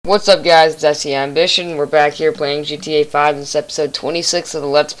What's up guys, it's SE Ambition. We're back here playing GTA 5. This is episode 26 of the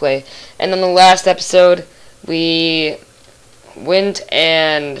Let's Play. And in the last episode, we went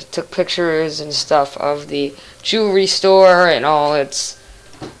and took pictures and stuff of the jewelry store and all its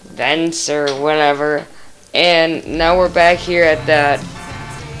vents or whatever. And now we're back here at that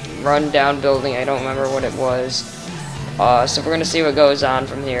rundown building. I don't remember what it was. So we're going to see what goes on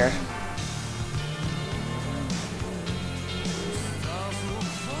from here.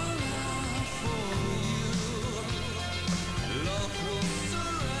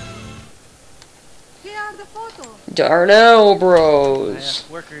 Darnell Bros.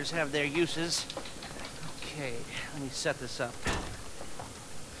 Workers have their uses. Okay, let me set this up.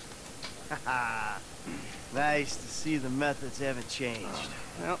 Nice to see the methods haven't changed.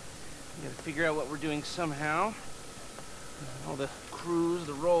 Well, we gotta figure out what we're doing somehow. All the crews,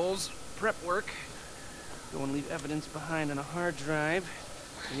 the rolls, prep work. Don't want to leave evidence behind on a hard drive.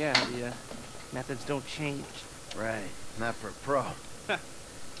 Yeah, the methods don't change. Right, not for a pro.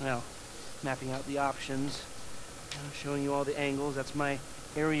 Well, mapping out the options. Showing you all the angles, that's my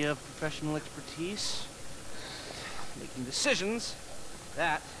area of professional expertise. Making decisions,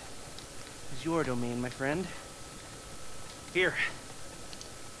 that is your domain, my friend. Here.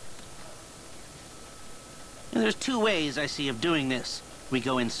 And there's two ways I see of doing this. We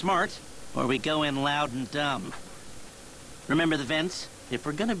go in smart, or we go in loud and dumb. Remember the vents? If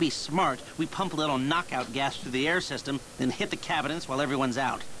we're gonna be smart, we pump a little knockout gas through the air system, then hit the cabinets while everyone's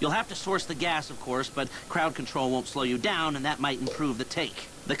out. You'll have to source the gas, of course, but crowd control won't slow you down, and that might improve the take.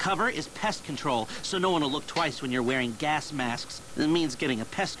 The cover is pest control, so no one will look twice when you're wearing gas masks. It means getting a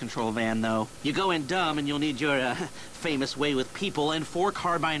pest control van, though. You go in dumb, and you'll need your, famous way with people and 4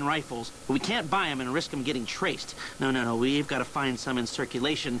 carbine rifles. But we can't buy them and risk them getting traced. No, we've got to find some in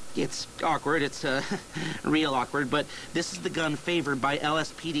circulation. It's awkward, it's, real awkward, but this is the gun favored by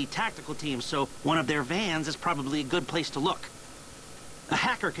LSPD tactical teams, so one of their vans is probably a good place to look. A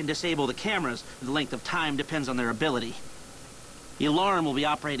hacker can disable the cameras. The length of time depends on their ability. The alarm will be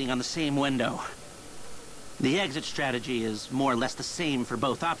operating on the same window. The exit strategy is more or less the same for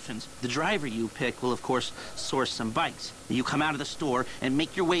both options. The driver you pick will, of course, source some bikes. You come out of the store and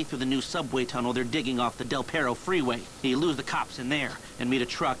make your way through the new subway tunnel they're digging off the Del Perro freeway. You lose the cops in there and meet a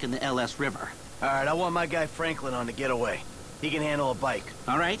truck in the LS River. All right, I want my guy Franklin on the getaway. He can handle a bike.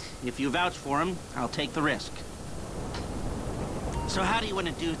 All right, if you vouch for him, I'll take the risk. So how do you want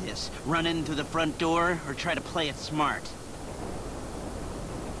to do this? Run in through the front door or try to play it smart?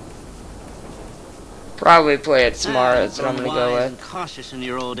 Probably play it smart, that's what I'm gonna go wise and with. cautious in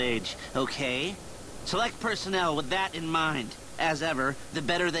your old age, okay? Select personnel with that in mind. As ever, the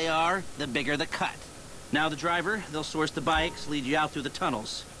better they are, the bigger the cut. Now the driver, they'll source the bikes, lead you out through the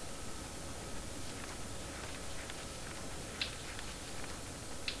tunnels.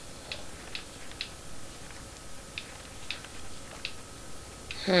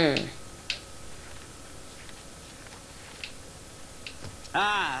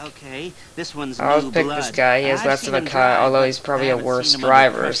 Ah, okay. This one's I'll new pick blood. this guy. He has I've less seen of a him cut, drive, although but he's probably I a haven't worse seen him under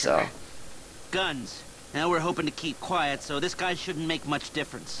driver, pressure. so. Guns. Now we're hoping to keep quiet, so this guy shouldn't make much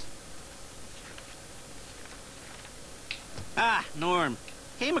difference. Ah, Norm.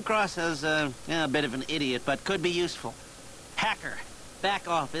 Came across as a bit of an idiot, but could be useful. Hacker. Back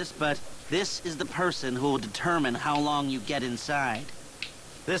office, but this is the person who will determine how long you get inside.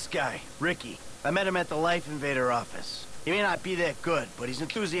 This guy, Ricky. I met him at the Life Invader office. He may not be that good, but he's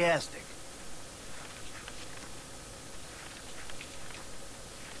enthusiastic.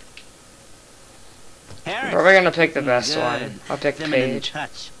 Harris. Probably gonna pick the best Good. one. I'll pick Feminine Paige.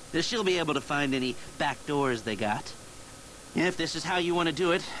 touch. She'll be able to find any back doors they got. If this is how you want to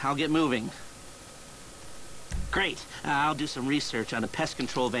do it, I'll get moving. Great. I'll do some research on the pest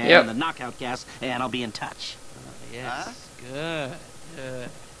control van and the knockout gas, and I'll be in touch. Yes. Good.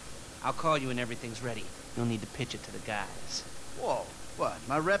 I'll call you when everything's ready. You'll need to pitch it to the guys. Whoa, what?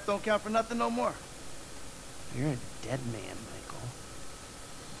 My rep don't count for nothing no more? You're a dead man, Michael.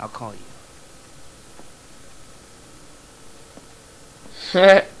 I'll call you.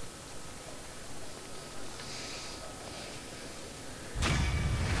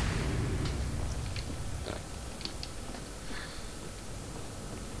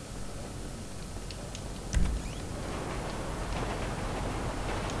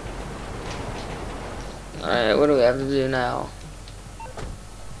 Alright, what do we have to do now?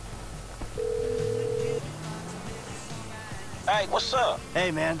 Hey, what's up? Hey,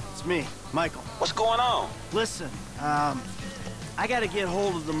 man, it's me, Michael. What's going on? Listen, I gotta get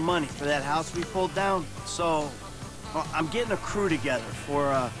hold of the money for that house we pulled down, so Well, I'm getting a crew together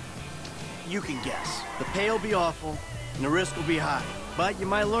for, you can guess. The pay will be awful, and the risk will be high. but you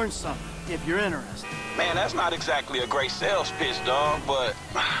might learn something if you're interested. Man, that's not exactly a great sales pitch, dog, but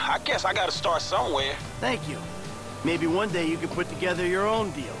I guess I gotta start somewhere. Thank you. Maybe one day you can put together your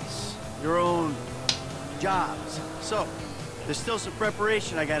own deals, your own jobs. So, there's still some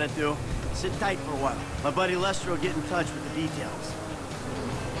preparation I gotta do. Sit tight for a while. My buddy Lester will get in touch with the details.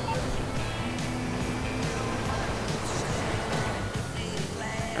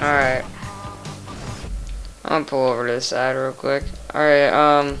 Alright. I'm gonna pull over to the side real quick.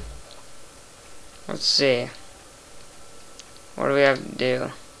 Alright, let's see. What do we have to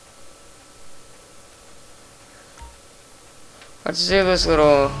do? Let's do this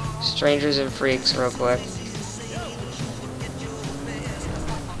little Strangers and Freaks real quick.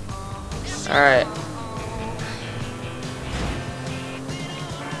 Alright.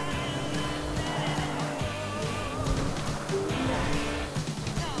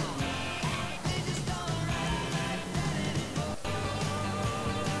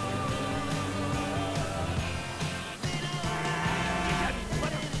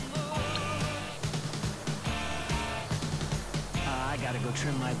 I gotta go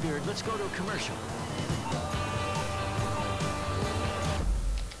trim my beard. Let's go to a commercial.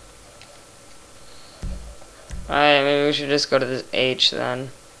 Alright, maybe we should just go to this H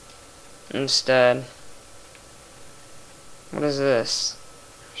then. Instead. What is this?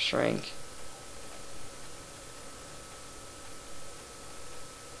 Shrink.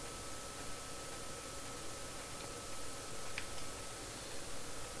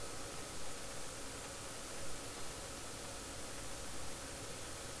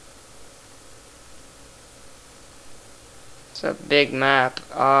 It's a big map.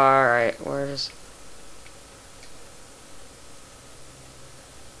 Alright, where's...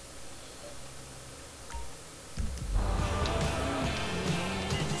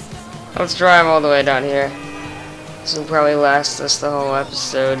 Let's drive all the way down here. This will probably last us the whole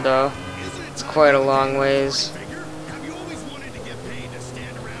episode, though. It's quite a long ways. Have you always wanted to get paid to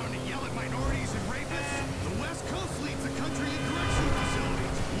stand around and yell at minorities and rapists? The West Coast leads the country in correctional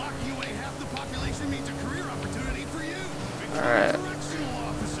facilities. Locking away half the population means a career opportunity for you. Alright. Correctional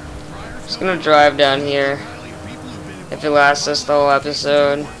officer. Just gonna drive down here. If it lasts us the whole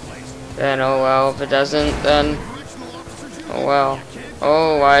episode, then oh well. If it doesn't, then oh well.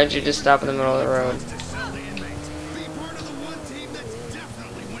 Oh, why did you just stop in the middle of the road? Be part of the one team that's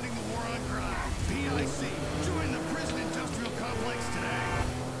definitely winning the war on crime. PIC. Join the prison industrial complex today.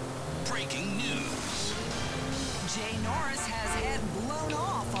 Breaking news. Jay Norris has head blown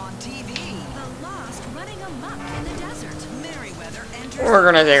off on TV. The Lost running amok in the desert. Merriweather enters. We're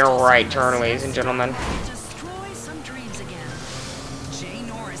gonna take a right turn, ladies and gentlemen. Destroy some dreams again. Jay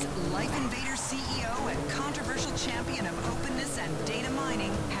Norris, Life Invader CEO and controversial champion of openness and data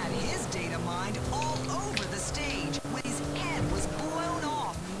mining, had his data mined all over the stage when his head was blown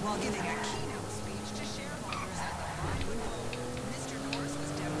off while giving a keynote speech to shareholders at the Hollywood Bowl. Mr. Norris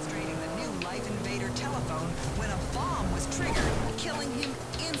was demonstrating the new Life Invader telephone when a bomb was triggered, killing him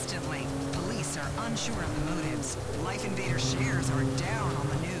instantly. Police are unsure of the motives. Life Invader shares are down on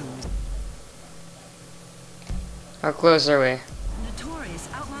the news. How close are we? Notorious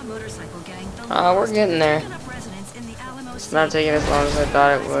outlaw motorcycle gang. We're getting there. It's not taking as long as I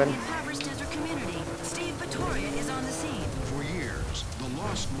thought it would. Steve Vittoria is on the scene. For years, the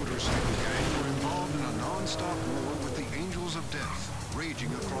Lost Motorcycle Gang were involved in a non-stop war with the Angels of Death,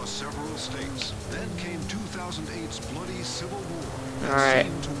 raging across several states. Then came 2008's bloody Civil War. All right.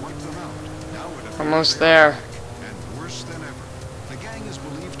 Seemed to wipe them out. Now it appears Almost they are there. back, and worse than ever. The gang is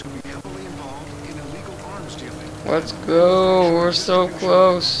believed to be heavily involved in illegal arms dealing. Let's go. We're so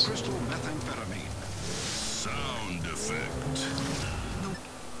close. Crystal methamphetamine. Sound effect.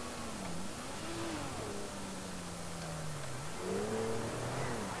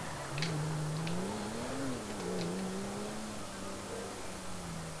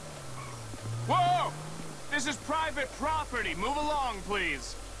 Whoa! This is private property. Move along,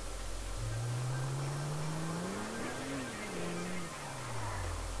 please.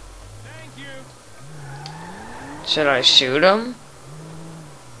 Thank you. Should I shoot him?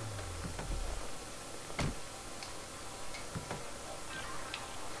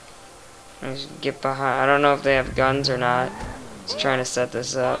 Let's get behind. I don't know if they have guns or not. Just trying to set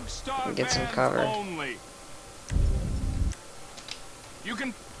this up and get some cover. Only. You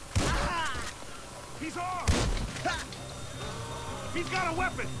can. He's armed! He's got a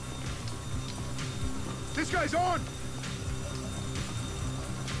weapon! This guy's on!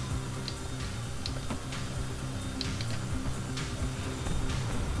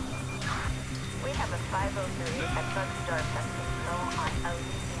 We have a 503 at Bug Star Festival on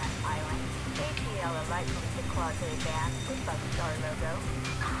Elysian Island. ATO yellow light from the closet gas with the star logo.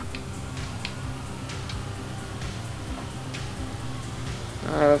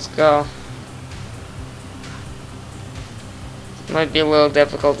 Alright, let's go. Might be a little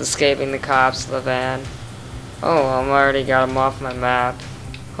difficult escaping the cops of the van. Oh, I'm already got them off my map.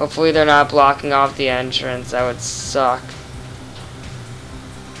 Hopefully they're not blocking off the entrance. That would suck.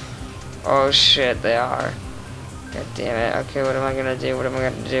 Oh shit, they are. God damn it. Okay, what am I gonna do? What am I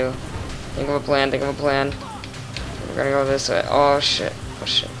gonna do? Think of a plan, think of a plan. We're gonna go this way. Oh shit. Oh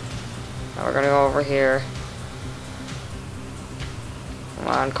shit. Now we're gonna go over here. Come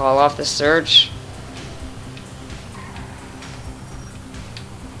on, call off the search.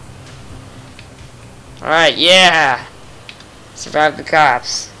 Alright, yeah! Survived the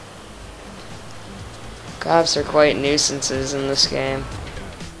cops. Cops are quite nuisances in this game.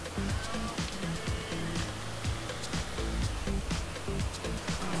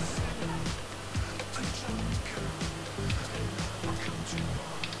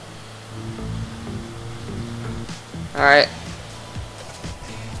 Alright.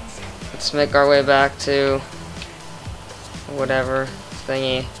 Let's make our way back to whatever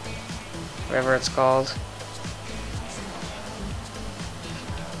thingy. Whatever it's called.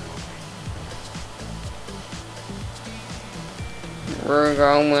 We're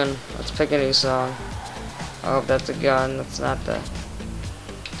going. Let's pick a new song. I hope that's a gun. That's not the...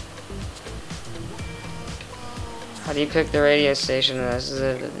 How do you pick the radio station in this? Is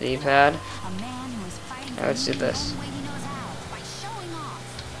it the D-pad? Yeah, let's do this.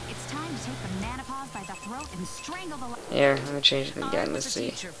 Here, let me change it again. Let's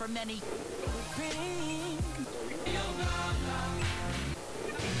see.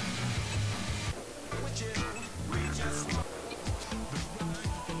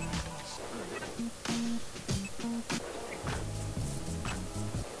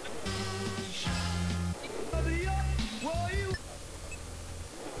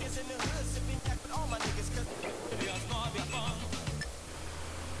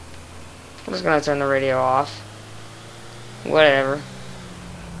 I'm just gonna turn the radio off. Whatever.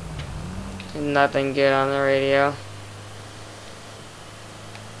 Nothing good on the radio.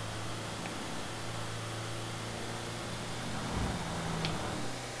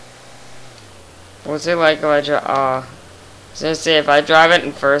 What's it like if I drive? I was gonna say, if I drive it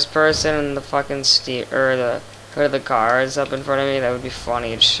in first person and the fucking the hood of the car is up in front of me, that would be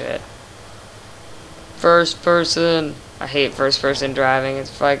funny as shit. First person. I hate first person driving.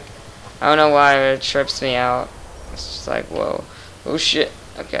 It's like, I don't know why, but it trips me out. It's just like, whoa. Oh shit.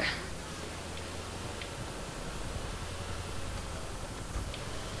 Okay.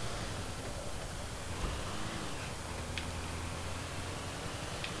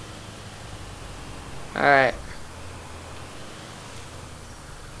 Alright.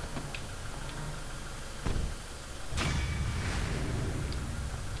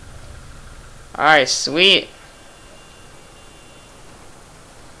 Alright, sweet.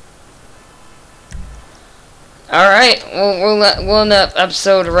 Alright, we'll end that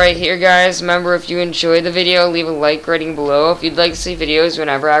episode right here, guys. Remember, if you enjoyed the video, leave a like rating below. If you'd like to see videos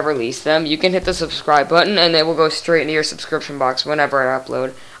whenever I release them, you can hit the subscribe button, and they will go straight into your subscription box whenever I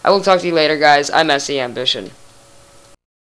upload. I will talk to you later, guys. I'm SE Ambition.